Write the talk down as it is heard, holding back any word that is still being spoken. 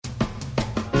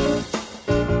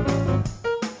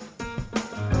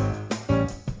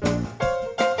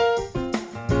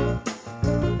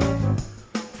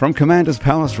From Commander's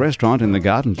Palace Restaurant in the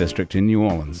Garden District in New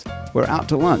Orleans, we're out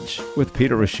to lunch with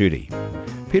Peter Ricchiuti.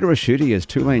 Peter Ricchiuti is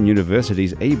Tulane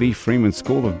University's A.B. Freeman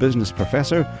School of Business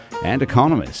professor and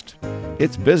economist.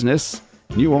 It's business,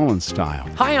 New Orleans style.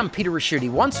 Hi, I'm Peter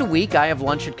Ricchiuti. Once a week, I have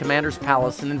lunch at Commander's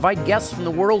Palace and invite guests from the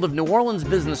world of New Orleans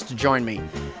business to join me.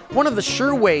 One of the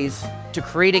sure ways to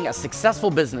creating a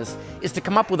successful business is to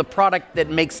come up with a product that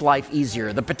makes life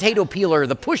easier. The potato peeler,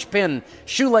 the push pin,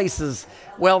 shoelaces.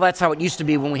 Well, that's how it used to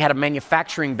be when we had a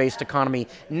manufacturing-based economy.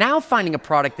 Now finding a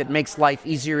product that makes life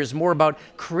easier is more about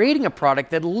creating a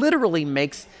product that literally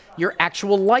makes your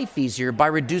actual life easier by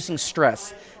reducing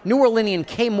stress. New Orleanian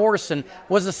Kay Morrison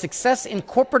was a success in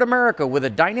corporate America with a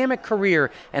dynamic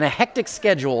career and a hectic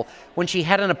schedule when she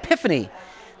had an epiphany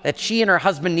that she and her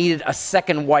husband needed a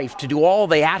second wife to do all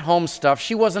the at-home stuff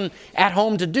she wasn't at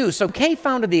home to do. So Kay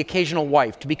founded The Occasional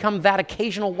Wife to become that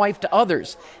occasional wife to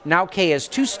others. Now Kay has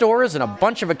 2 stores and a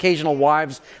bunch of occasional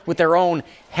wives with their own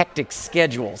hectic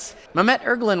schedules. Mehmet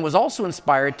Ergelen was also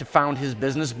inspired to found his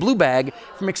business Blue Bag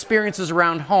from experiences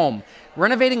around home.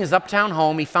 Renovating his uptown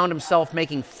home, he found himself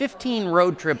making 15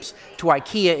 road trips to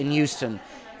IKEA in Houston,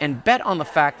 and bet on the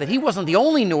fact that he wasn't the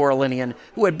only New Orleanian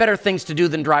who had better things to do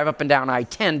than drive up and down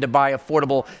I-10 to buy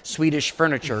affordable Swedish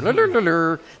furniture. Now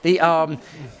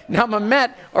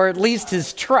Mehmet, or at least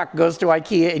his truck, goes to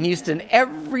IKEA in Houston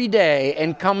every day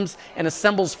and comes and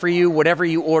assembles for you whatever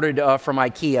you ordered from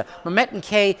IKEA. Mehmet and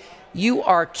Kay, you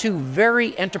are 2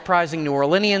 very enterprising New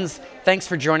Orleanians. Thanks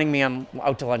for joining me on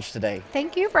Out to Lunch today.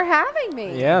 Thank you for having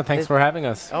me. Yeah, thanks for having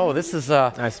us. Oh, this is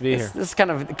nice to be here. This is kind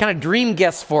of dream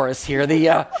guest for us here.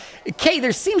 Kay,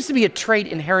 there seems to be a trait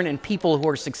inherent in people who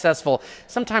are successful.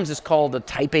 Sometimes it's called a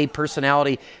type A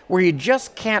personality, where you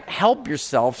just can't help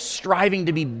yourself striving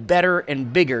to be better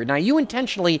and bigger. Now, you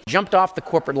intentionally jumped off the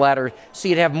corporate ladder so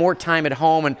you'd have more time at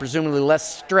home and presumably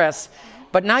less stress.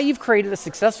 But now you've created a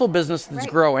successful business that's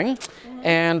growing,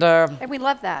 and we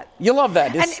love that. You love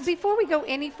that. And before we go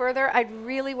any further, I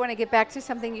really want to get back to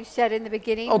something you said in the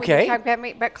beginning. Okay. When you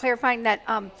talked about clarifying that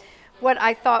what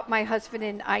I thought my husband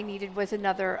and I needed was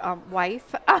another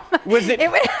wife. Was it?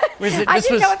 I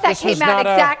didn't know if that came out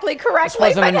exactly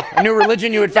correctly. This wasn't a new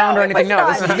religion you had found or anything. No,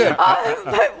 this is good.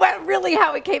 But really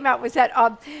how it came out was that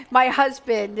my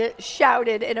husband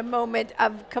shouted in a moment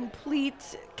of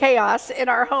complete chaos in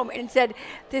our home and said,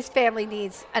 "This family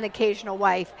needs an occasional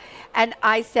wife." And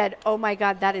I said, "Oh my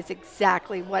God, that is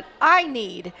exactly what I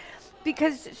need."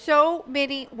 Because so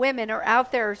many women are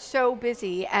out there so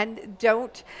busy and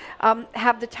don't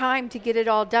have the time to get it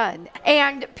all done.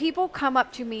 And people come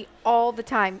up to me all the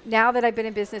time, now that I've been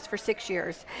in business for 6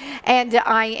 years. And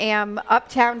I am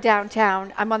uptown,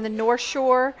 downtown. I'm on the North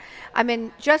Shore.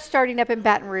 I'm just starting up in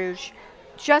Baton Rouge,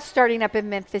 just starting up in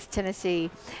Memphis,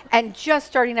 Tennessee, and just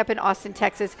starting up in Austin,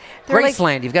 Texas.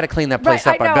 Graceland, you've got to clean that place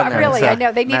up. I've been there. I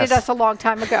know. They needed us a long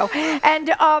time ago. And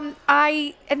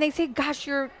they say, "Gosh,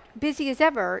 you're busy as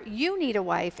ever. You need a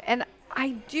wife." And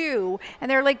I do.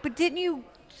 And they're like, "But didn't you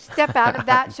step out of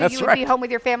that so you would be home with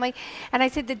your family?" And I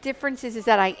said, the difference is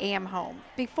that I am home.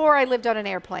 Before, I lived on an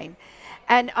airplane.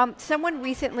 And someone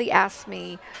recently asked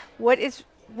me, what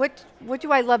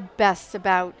do I love best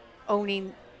about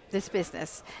owning this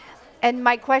business? And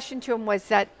my question to him was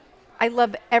that I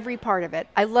love every part of it.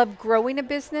 I love growing a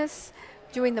business,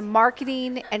 doing the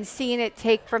marketing and seeing it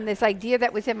take from this idea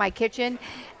that was in my kitchen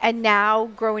and now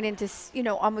growing into,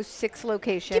 almost 6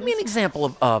 locations. Give me an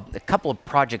example of a couple of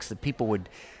projects that people would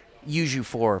use you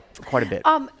for quite a bit.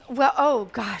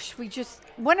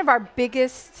 One of our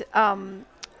biggest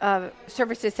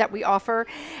services that we offer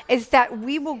is that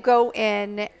we will go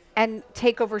in and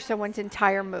take over someone's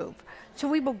entire move. So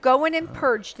we will go in and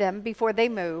purge them before they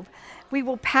move. We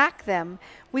will pack them.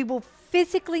 We will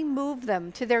physically move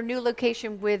them to their new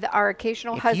location with our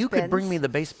occasional husbands. If you could bring me the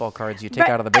baseball cards you take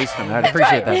out of the basement, I'd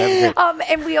appreciate that. That'd be great.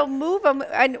 And we'll move them,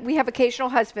 and we have occasional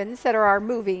husbands that are our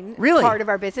moving part of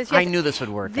our business. Yes. I knew this would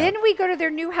work. Then we go to their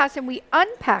new house and we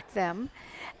unpack them,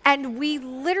 and we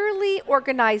literally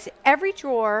organize every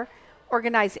drawer,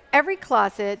 organize every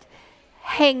closet,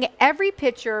 hang every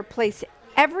picture, place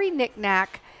every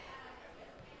knickknack,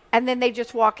 and then they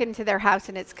just walk into their house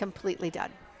and it's completely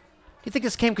done. Do you think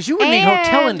this came because you were in the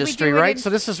hotel industry, right?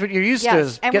 So this is what you're used to,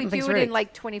 is getting things ready. And we do it in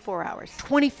like 24 hours.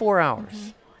 24 hours? Mm-hmm.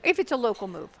 If it's a local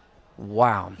move.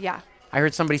 Wow. Yeah. I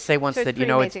heard somebody say once that,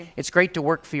 it's great to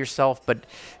work for yourself, but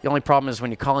the only problem is when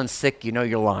you call in sick,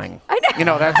 you're lying. I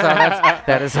know.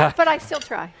 That is. But I still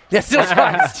try. Yeah,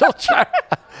 still try.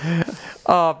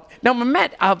 Now,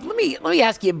 Mehmet, let me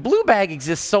ask you. Blue Bag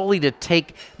exists solely to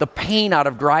take the pain out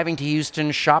of driving to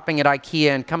Houston, shopping at IKEA,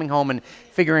 and coming home and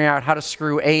figuring out how to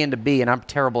screw A into B. And I'm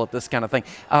terrible at this kind of thing.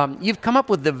 You've come up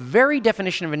with the very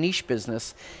definition of a niche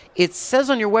business. It says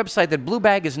on your website that Blue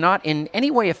Bag is not in any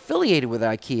way affiliated with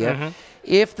IKEA. Mm-hmm.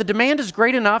 If the demand is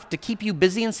great enough to keep you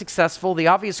busy and successful, the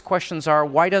obvious questions are: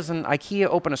 why doesn't IKEA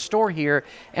open a store here?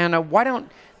 And why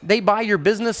don't they buy your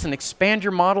business and expand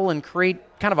your model and create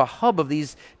kind of a hub of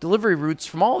these delivery routes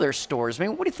from all their stores? I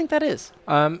mean, what do you think that is?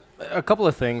 A couple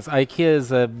of things. IKEA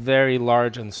is a very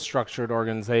large and structured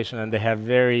organization, and they have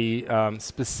very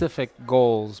specific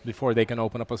goals before they can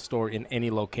open up a store in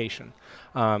any location.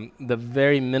 The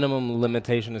very minimum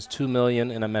limitation is 2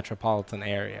 million in a metropolitan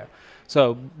area.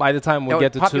 So by the time we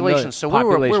get to 2 million, so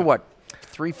we're what,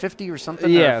 350 or something?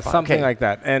 Yeah, something like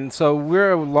that. And so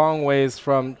we're a long ways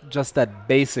from just that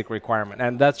basic requirement,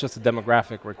 and that's just a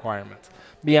demographic requirement.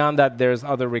 Beyond that, there's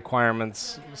other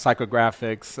requirements,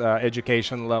 psychographics,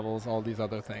 education levels, all these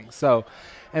other things. So,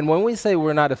 and when we say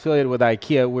we're not affiliated with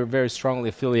IKEA, we're very strongly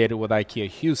affiliated with IKEA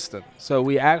Houston. So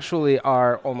we actually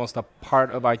are almost a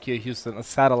part of IKEA Houston, a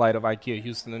satellite of IKEA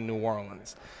Houston in New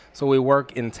Orleans. So we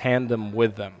work in tandem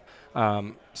with them.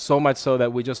 So much so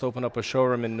that we just opened up a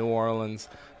showroom in New Orleans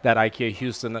that IKEA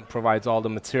Houston that provides all the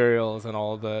materials and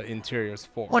all the interiors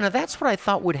for. Well, now that's what I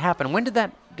thought would happen. When did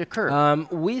that occur?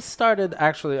 We started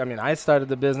actually, I started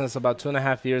the business about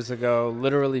 2.5 years ago,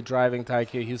 literally driving to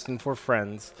IKEA Houston for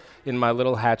friends in my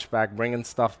little hatchback, bringing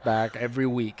stuff back every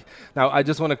week. Now, I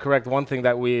just want to correct one thing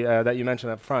that that you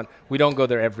mentioned up front. We don't go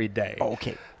there every day.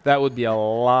 Okay. That would be a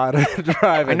lot of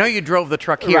driving. I know you drove the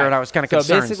truck here, and I was kind of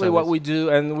concerned. So basically what we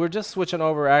do, and we're just switching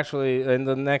over actually in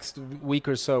the next week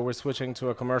or so, we're switching to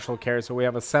a commercial carrier. So we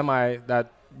have a semi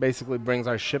that basically brings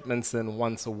our shipments in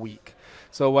once a week.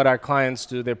 So what our clients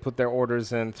do, they put their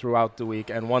orders in throughout the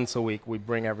week, and once a week we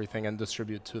bring everything and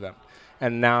distribute to them.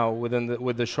 And now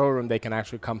with the showroom, they can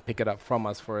actually come pick it up from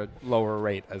us for a lower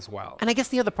rate as well. And I guess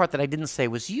the other part that I didn't say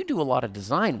was you do a lot of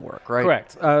design work, right?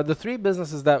 Correct. The three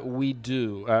businesses that we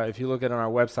do, if you look at on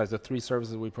our website, the three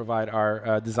services we provide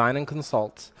are design and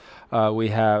consult. We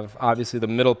have obviously the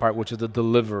middle part, which is the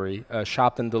delivery.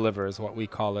 Shop and deliver is what we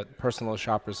call it, personal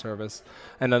shopper service.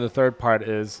 And then the third part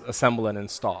is assemble and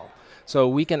install. So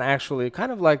we can actually,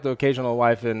 kind of like the occasional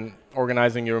wife in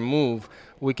organizing your move,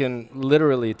 we can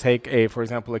literally take for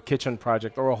example, a kitchen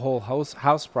project or a whole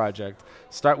house project,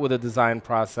 start with a design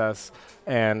process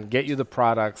and get you the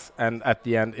products, and at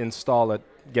the end install it,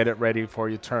 get it ready for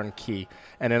you turnkey.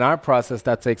 And in our process,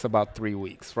 that takes about 3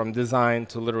 weeks, from design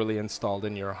to literally installed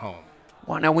in your home.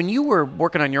 Well, now when you were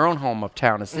working on your own home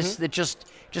uptown, is this it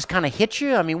just kind of hit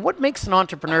you? I mean, what makes an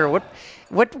entrepreneur? What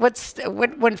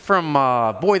went from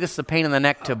boy, this is a pain in the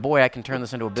neck to boy, I can turn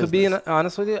this into a business? To be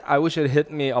honest with you, I wish it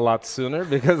hit me a lot sooner,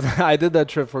 because I did that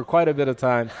trip for quite a bit of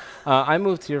time. I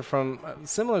moved here from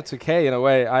similar to Kay in a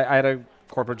way. I had a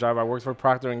corporate job. I worked for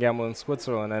Procter & Gamble in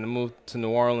Switzerland and moved to New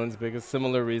Orleans because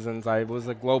similar reasons. I was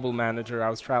a global manager.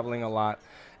 I was traveling a lot,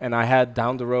 and I had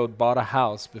down the road bought a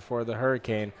house before the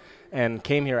hurricane, and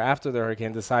came here after the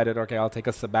hurricane, decided, okay, I'll take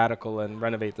a sabbatical and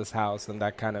renovate this house, and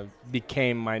that kind of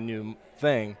became my new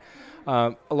thing.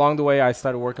 Along the way, I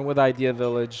started working with Idea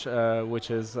Village,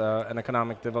 which is an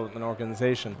economic development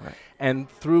organization. Right. And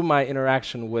through my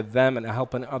interaction with them and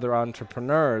helping other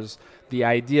entrepreneurs, the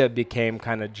idea became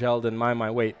kind of gelled in my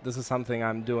mind. Wait, this is something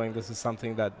I'm doing. This is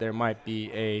something that there might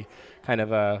be a kind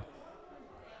of a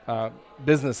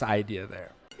business idea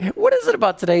there. What is it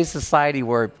about today's society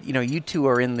where, you two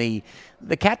are in the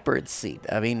catbird seat?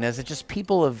 I mean, is it just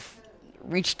people have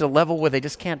reached a level where they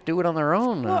just can't do it on their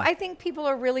own? Well, I think people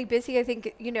are really busy. I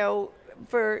think,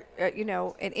 for, at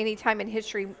any time in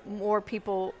history, more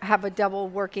people have a double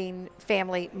working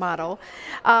family model.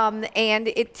 And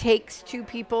it takes two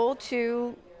people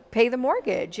to pay the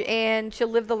mortgage and to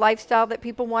live the lifestyle that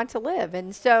people want to live.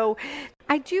 And so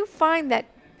I do find that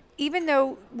even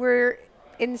though we're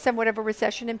in somewhat of a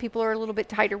recession and people are a little bit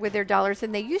tighter with their dollars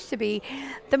than they used to be,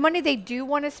 the money they do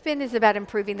want to spend is about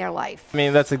improving their life. I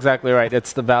mean, that's exactly right.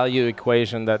 It's the value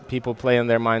equation that people play in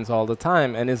their minds all the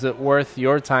time. And is it worth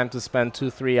your time to spend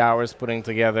 2-3 hours putting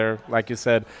together, like you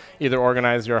said, either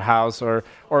organize your house or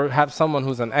have someone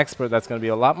who's an expert that's going to be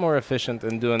a lot more efficient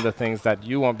in doing the things that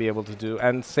you won't be able to do,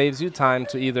 and saves you time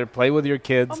to either play with your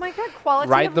kids, oh my God, quality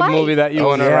write of the life. movie that you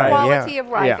want to write. Quality of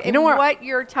life, Yeah. and what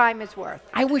your time is worth.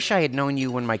 I wish I had known you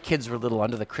you when my kids were little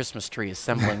under the Christmas tree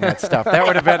assembling that stuff. That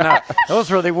would have been, those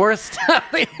were the worst.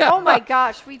 Oh my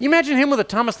gosh. You imagine him with a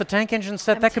Thomas the Tank Engine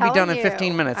set? I'm That could be done in telling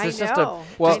 15 you. minutes. I It's know.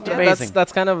 just Well, just amazing.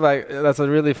 that's kind of like, that's a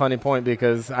really funny point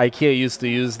because IKEA used to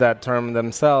use that term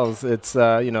themselves. It's,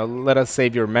 let us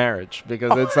save your marriage,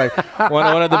 because it's like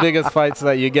one of the biggest fights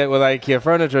that you get with IKEA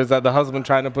furniture is that the husband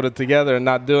trying to put it together and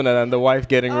not doing it, and the wife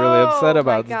getting really upset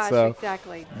about Oh my gosh, it. So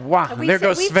exactly. Wow, We there sa-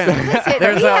 goes we- Sven. listen,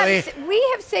 There's we, how have, they- we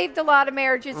have saved a lot of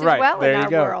marriages as Right, well there in you our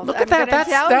go. world. Look I'm at that. gonna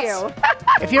tell you.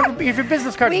 If your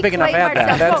business card's We big enough, claim add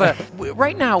that. ourselves.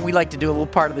 Right now, we like to do a little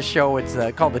part of the show. It's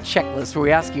called the checklist, where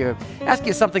we ask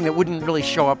you something that wouldn't really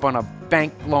show up on a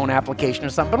bank loan application or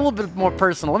something, but a little bit more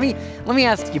personal. Let me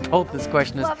ask you both this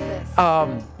question: Love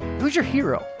this. Who's your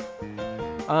hero?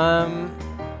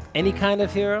 Any kind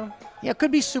of hero? Yeah, it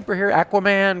could be superhero,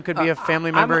 Aquaman, could be a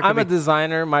family member. it I'm could a be-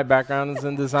 designer. My background is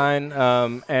in design,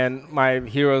 and my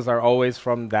heroes are always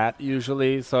from that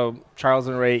usually. So Charles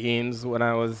and Ray Eames, when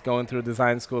I was going through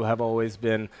design school, have always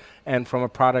been, and from a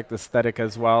product aesthetic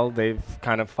as well, they've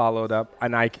kind of followed up.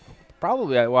 And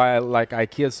probably why I like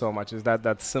IKEA so much is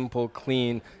that simple,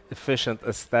 clean, efficient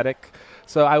aesthetic.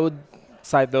 So I would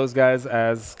cite those guys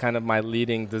as kind of my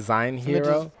leading design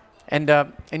hero. And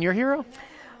your hero?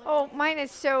 Oh, mine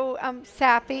is so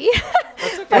sappy.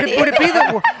 Would it be the?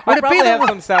 I Would it be probably have the?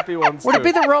 some sappy ones Would it too.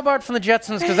 be the robot from the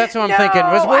Jetsons? Because that's what I'm No, thinking.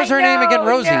 What was her I name again? know,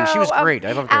 Rosie. She was no, great.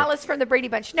 I loved her. Alice from the Brady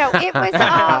Bunch. No, it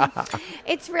was.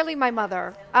 It's really my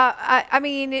mother. I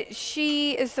mean,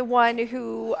 she is the one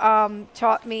who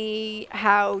taught me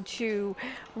how to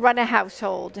run a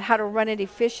household, how to run it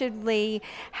efficiently,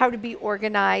 how to be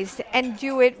organized, and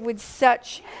do it with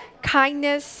such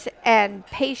kindness and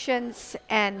patience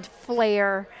and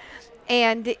flair.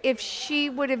 And if she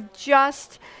would have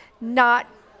just not,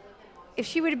 if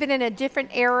she would have been in a different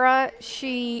era,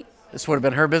 This would have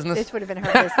been her business. this would have been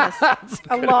her business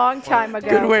a long time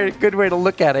ago. Good way to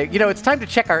look at it. You know, it's time to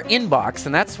check our inbox,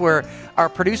 and that's where our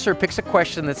producer picks a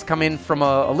question that's come in from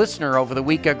a listener over the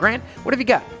week. Grant, what have you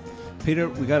got? Peter,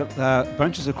 we got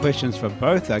bunches of questions for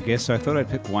both our guests, so I thought I'd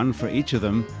pick one for each of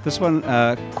them. This one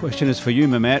question is for you,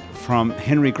 Mehmet, from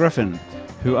Henry Griffin,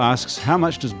 who asks, how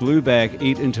much does Blue Bag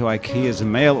eat into IKEA's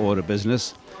mail order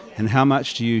business, and how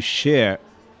much do you share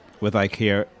with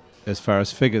IKEA as far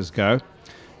as figures go?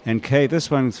 And Kay,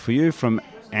 this one's for you from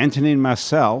Antonine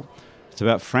Marcel. It's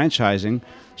about franchising.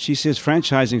 She says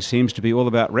franchising seems to be all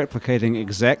about replicating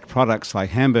exact products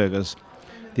like hamburgers.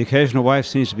 The occasional wife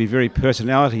seems to be very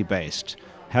personality-based.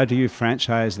 How do you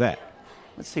franchise that?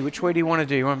 Let's see, which way do you want to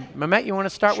do? Mehmet, you want to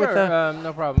start Sure, with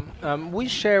no problem. We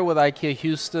share with IKEA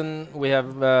Houston. We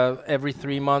have every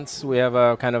 3 months we have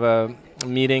a kind of a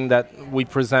meeting that we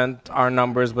present our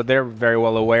numbers, but they're very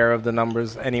well aware of the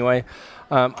numbers anyway.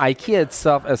 IKEA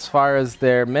itself, as far as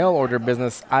their mail order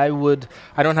business, I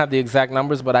don't have the exact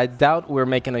numbers, but I doubt we're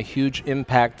making a huge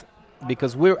impact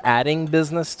because we're adding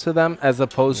business to them as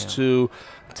opposed to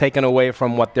taking away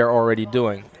from what they're already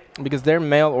doing. Because their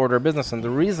mail order business, and the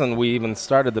reason we even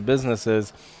started the business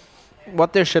is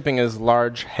what they're shipping is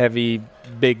large, heavy,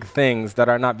 big things that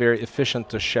are not very efficient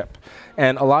to ship.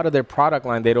 And a lot of their product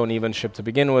line they don't even ship to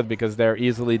begin with because they're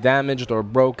easily damaged or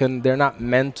broken. They're not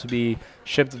meant to be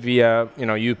shipped via,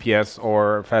 UPS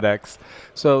or FedEx.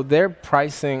 So their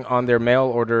pricing on their mail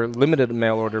order, limited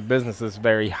mail order business is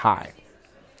very high.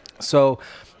 So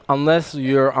unless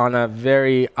you're on a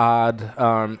very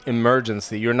odd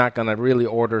emergency, you're not going to really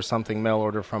order something mail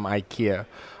order from IKEA.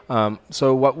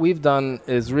 So what we've done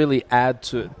is really add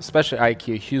to, especially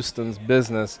IKEA Houston's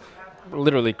business,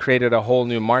 literally created a whole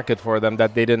new market for them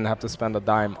that they didn't have to spend a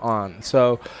dime on.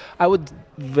 So I would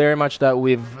very much that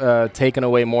we've taken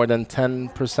away more than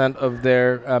 10% of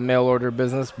their mail order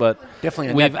business, but definitely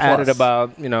a we've net added plus.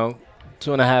 about,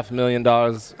 $2.5 million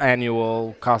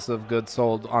annual cost of goods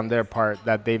sold on their part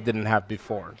that they didn't have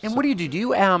before. And So what do? Do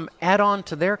you add on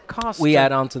to their cost? we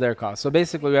add on to their cost. So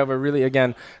basically, we have a really,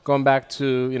 again, going back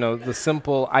to, the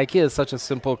simple, IKEA is such a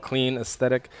simple, clean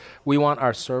aesthetic. We want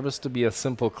our service to be a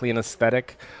simple, clean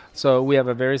aesthetic. So we have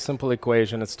a very simple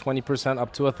equation. It's 20%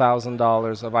 up to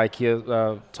 $1,000 of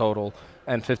IKEA total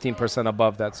and 15%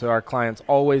 above that. So our clients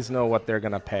always know what they're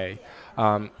going to pay.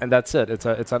 And that's it. It's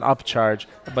an upcharge,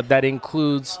 but that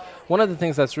includes one of the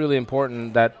things that's really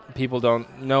important that people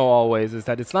don't know always is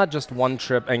that it's not just one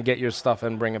trip and get your stuff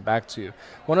and bring it back to you.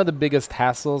 One of the biggest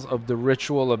hassles of the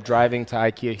ritual of driving to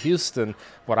IKEA Houston,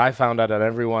 what I found out and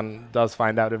everyone does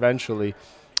find out eventually,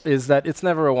 is that it's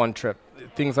never a one trip.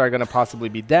 Things are going to possibly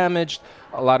be damaged.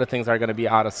 A lot of things are going to be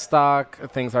out of stock.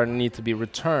 Things are need to be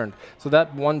returned. So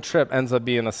that one trip ends up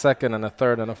being a second and a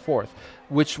third and a fourth,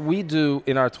 which we do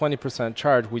in our 20%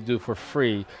 charge, we do for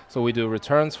free. So we do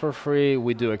returns for free.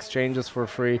 We do exchanges for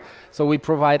free. So we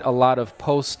provide a lot of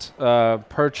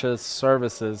post-purchase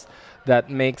services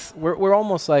that makes, we're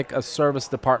almost like a service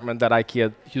department that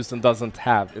IKEA Houston doesn't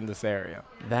have in this area.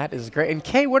 That is great. And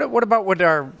Kay, what about what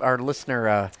our listener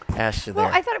asked you there?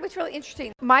 Well, I thought it was really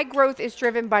interesting. My growth is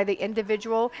driven by the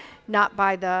individual, not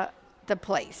by the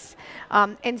place.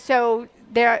 And so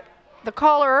the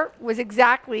caller was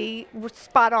exactly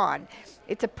spot on.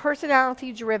 It's a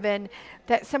personality driven,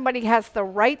 that somebody has the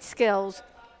right skills,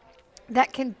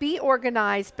 that can be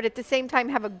organized, but at the same time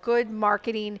have a good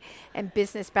marketing and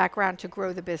business background to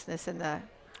grow the business in the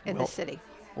city.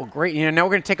 Well, great. Now we're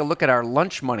going to take a look at our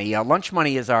Lunch Money. Lunch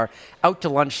Money is our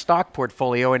out-to-lunch stock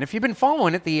portfolio, and if you've been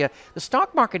following it, the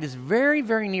stock market is very,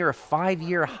 very near a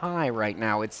 5-year high right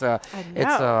now. It's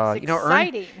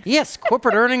exciting. Yes,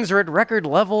 corporate earnings are at record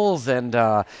levels, and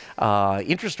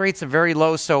interest rates are very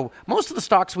low. So most of the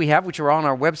stocks we have, which are on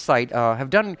our website, have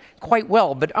done quite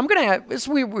well. But I'm going to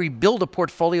we build a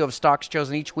portfolio of stocks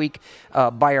chosen each week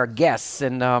by our guests,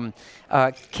 and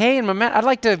Kay and Mehmet, I'd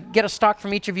like to get a stock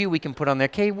from each of you we can put on there.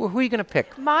 Kay, who are you going to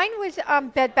pick? Mine was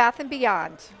Bed Bath &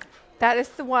 Beyond. That is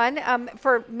the one.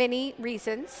 For many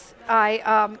reasons,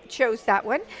 I chose that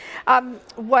one.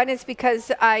 One is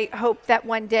because I hope that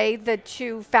one day the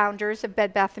two founders of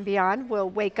Bed Bath & Beyond will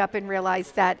wake up and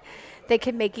realize that they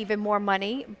can make even more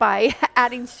money by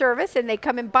adding service, and they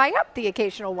come and buy up the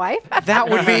occasional wife. That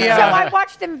would be... So I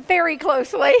watch them very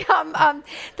closely.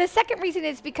 The second reason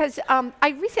is because I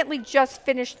recently just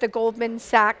finished the Goldman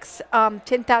Sachs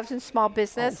 10,000 Small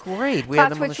Business great. We class,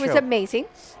 had them on which the was show. amazing.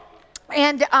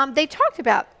 And they talked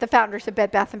about the founders of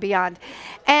Bed Bath & Beyond.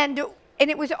 And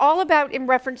it was all about in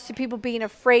reference to people being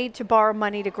afraid to borrow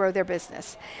money to grow their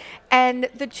business. And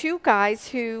the two guys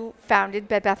who founded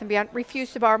Bed Bath & Beyond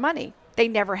refused to borrow money. They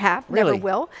never have, really? Never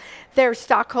will. Their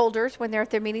stockholders, when they're at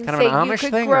their meetings, kind say of an you Amish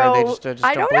could thing, grow. or they just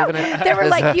I don't don't know. believe in it? They were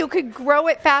like, you could grow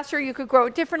it faster, you could grow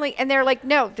it differently, and they're like,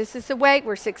 no, this is the way.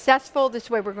 We're successful. This is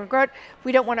the way we're going to grow it.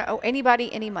 We don't want to owe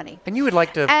anybody any money. And you would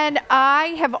like to... And I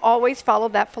have always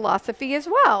followed that philosophy as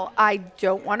well. I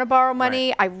don't want to borrow money.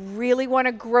 Right. I really want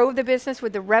to grow the business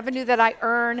with the revenue that I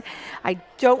earn. I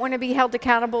don't want to be held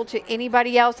accountable to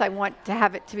anybody else. I want to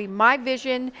have it to be my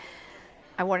vision.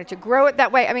 I wanted to grow it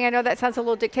that way. I mean, I know that sounds a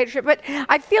little dictatorship, but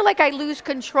I feel like I lose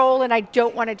control, and I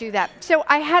don't want to do that. So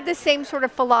I had the same sort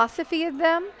of philosophy of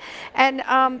them, and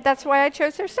that's why I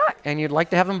chose their stock. And you'd like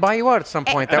to have them buy you out at some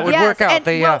point. That would Yes, work out.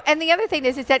 And the other thing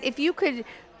is that if you could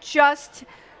just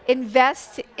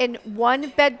invest in one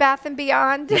Bed Bath &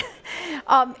 Beyond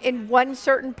in one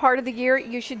certain part of the year,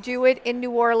 you should do it in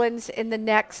New Orleans in the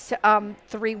next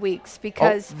 3 weeks,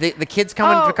 because the kids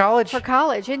coming for college? For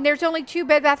college. And there's only 2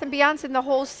 Bed Bath & Beyonds in the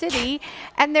whole city,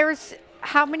 and there's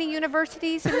how many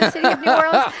universities in the city of New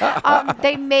Orleans?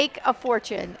 They make a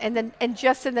fortune, and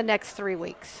just in the next 3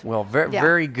 weeks. Well,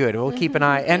 very good. We'll keep an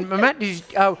eye. And Mehmet,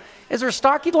 is there a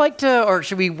stock you'd like to, or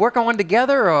should we work on one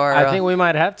together? Or I think we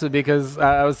might have to, because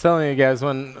I was telling you guys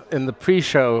in the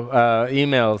pre-show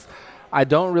emails, I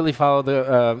don't really follow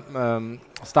the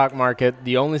stock market.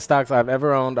 The only stocks I've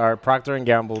ever owned are Procter &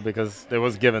 Gamble, because it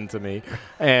was given to me,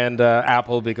 and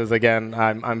Apple, because again,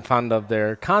 I'm fond of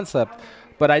their concept.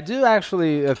 But I do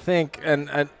actually think, and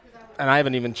I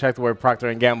haven't even checked where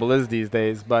Procter & Gamble is these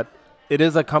days, but it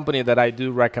is a company that I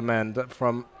do recommend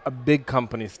from a big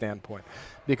company standpoint.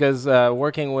 Because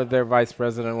working with their vice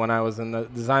president when I was in the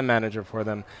design manager for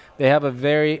them, they have a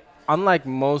very, unlike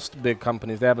most big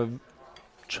companies, they have a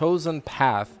chosen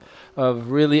path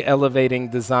of really elevating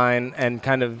design and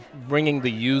kind of bringing the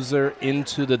user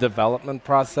into the development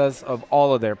process of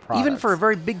all of their products. Even for a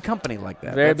very big company like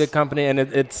that. Very big company, and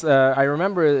it's. I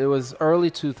remember it was early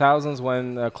 2000s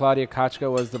when Claudia Kachka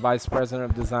was the vice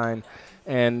president of design,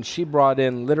 and she brought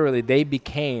in, literally, they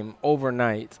became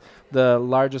overnight the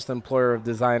largest employer of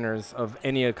designers of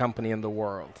any company in the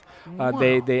world. Wow.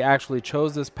 They actually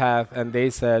chose this path, and they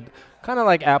said, kind of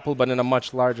like Apple, but in a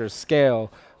much larger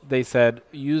scale, they said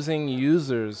using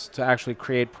users to actually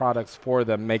create products for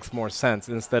them makes more sense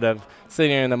instead of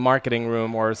sitting in a marketing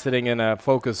room or sitting in a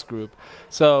focus group.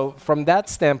 So from that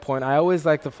standpoint, I always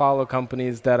like to follow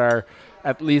companies that are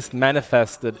at least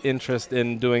manifested interest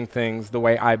in doing things the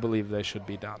way I believe they should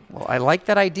be done. Well, I like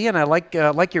that idea, and I like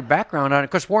your background on it.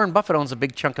 Of course, Warren Buffett owns a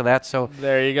big chunk of that, so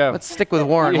there you go. Let's stick with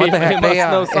Warren. What the heck? They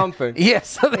must know something.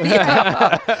 Yes. Well,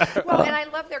 and I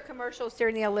love their commercials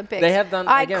during the Olympics. They have done,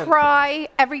 I again. cry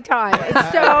every time.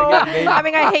 It's so, I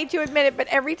mean, I hate to admit it, but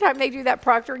every time they do that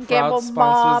Procter & Gamble Proud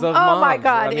mom, sponsors of oh my moms.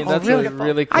 God, I mean, it's that's beautiful. a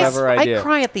really clever idea. I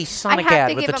cry at the Sonic have ad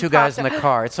to with give the two them guys in the Procter.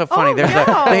 car. It's so funny. Oh, there's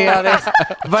no.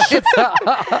 but it's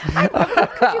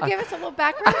Could you give us a little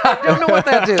background? I don't know what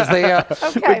that is.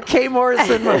 Okay. Kay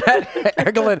Morrison, Mehmet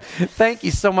Ergelin, thank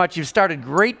you so much. You've started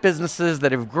great businesses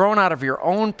that have grown out of your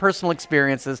own personal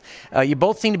experiences. You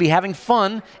both seem to be having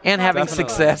fun and having Definitely.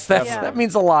 success. That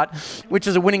means a lot, which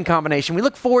is a winning combination. We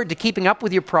look forward to keeping up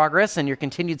with your progress and your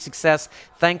continued success.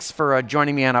 Thanks for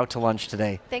joining me on Out to Lunch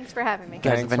today. Thanks for having me. Guys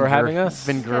have Thanks been for having us.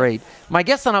 Been great. My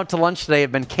guests on Out to Lunch today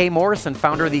have been Kay Morrison,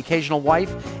 founder of The Occasional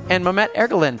Wife, and Mehmet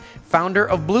Ergelin, founder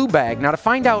of Blue Bag. Now, to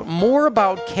find out more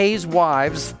about Kay's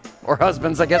wives, or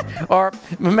husbands, I guess, or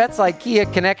Mehmet's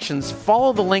IKEA connections,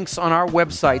 follow the links on our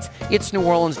websites,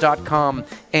 itsneworleans.com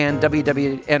and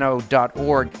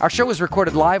wwno.org. Our show is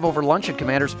recorded live over lunch at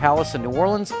Commander's Palace in New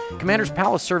Orleans. Commander's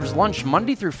Palace serves lunch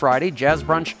Monday through Friday, jazz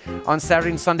brunch on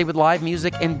Saturday and Sunday with live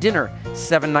music, and dinner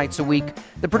 7 nights a week.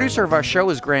 The producer of our show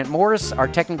is Grant Morris. Our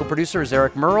technical producer is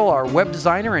Eric Merle. Our web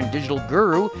designer and digital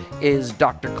guru is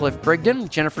Dr. Cliff Brigden.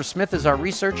 Jennifer Smith is our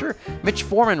researcher. Mitch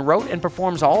Foreman wrote and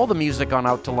performs all the music on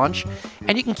Out to Lunch.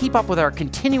 And you can keep up with our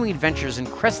continuing adventures in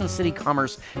Crescent City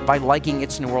commerce by liking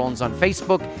It's New Orleans on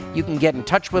Facebook. You can get in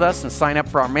touch with us and sign up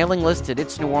for our mailing list at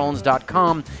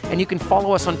itsneworleans.com. And you can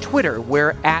follow us on Twitter.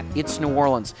 We're at It's New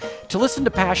Orleans. To listen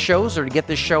to past shows or to get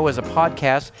this show as a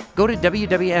podcast, go to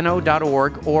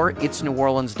wwno.org or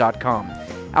itsneworleans.com.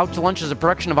 Out to Lunch is a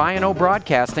production of INO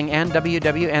Broadcasting and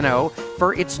WWNO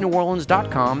for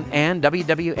itsneworleans.com and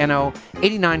WWNO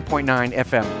 89.9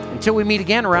 FM. Until we meet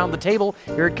again around the table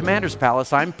here at Commander's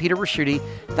Palace, I'm Peter Raschuti.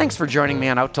 Thanks for joining me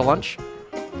on Out to Lunch.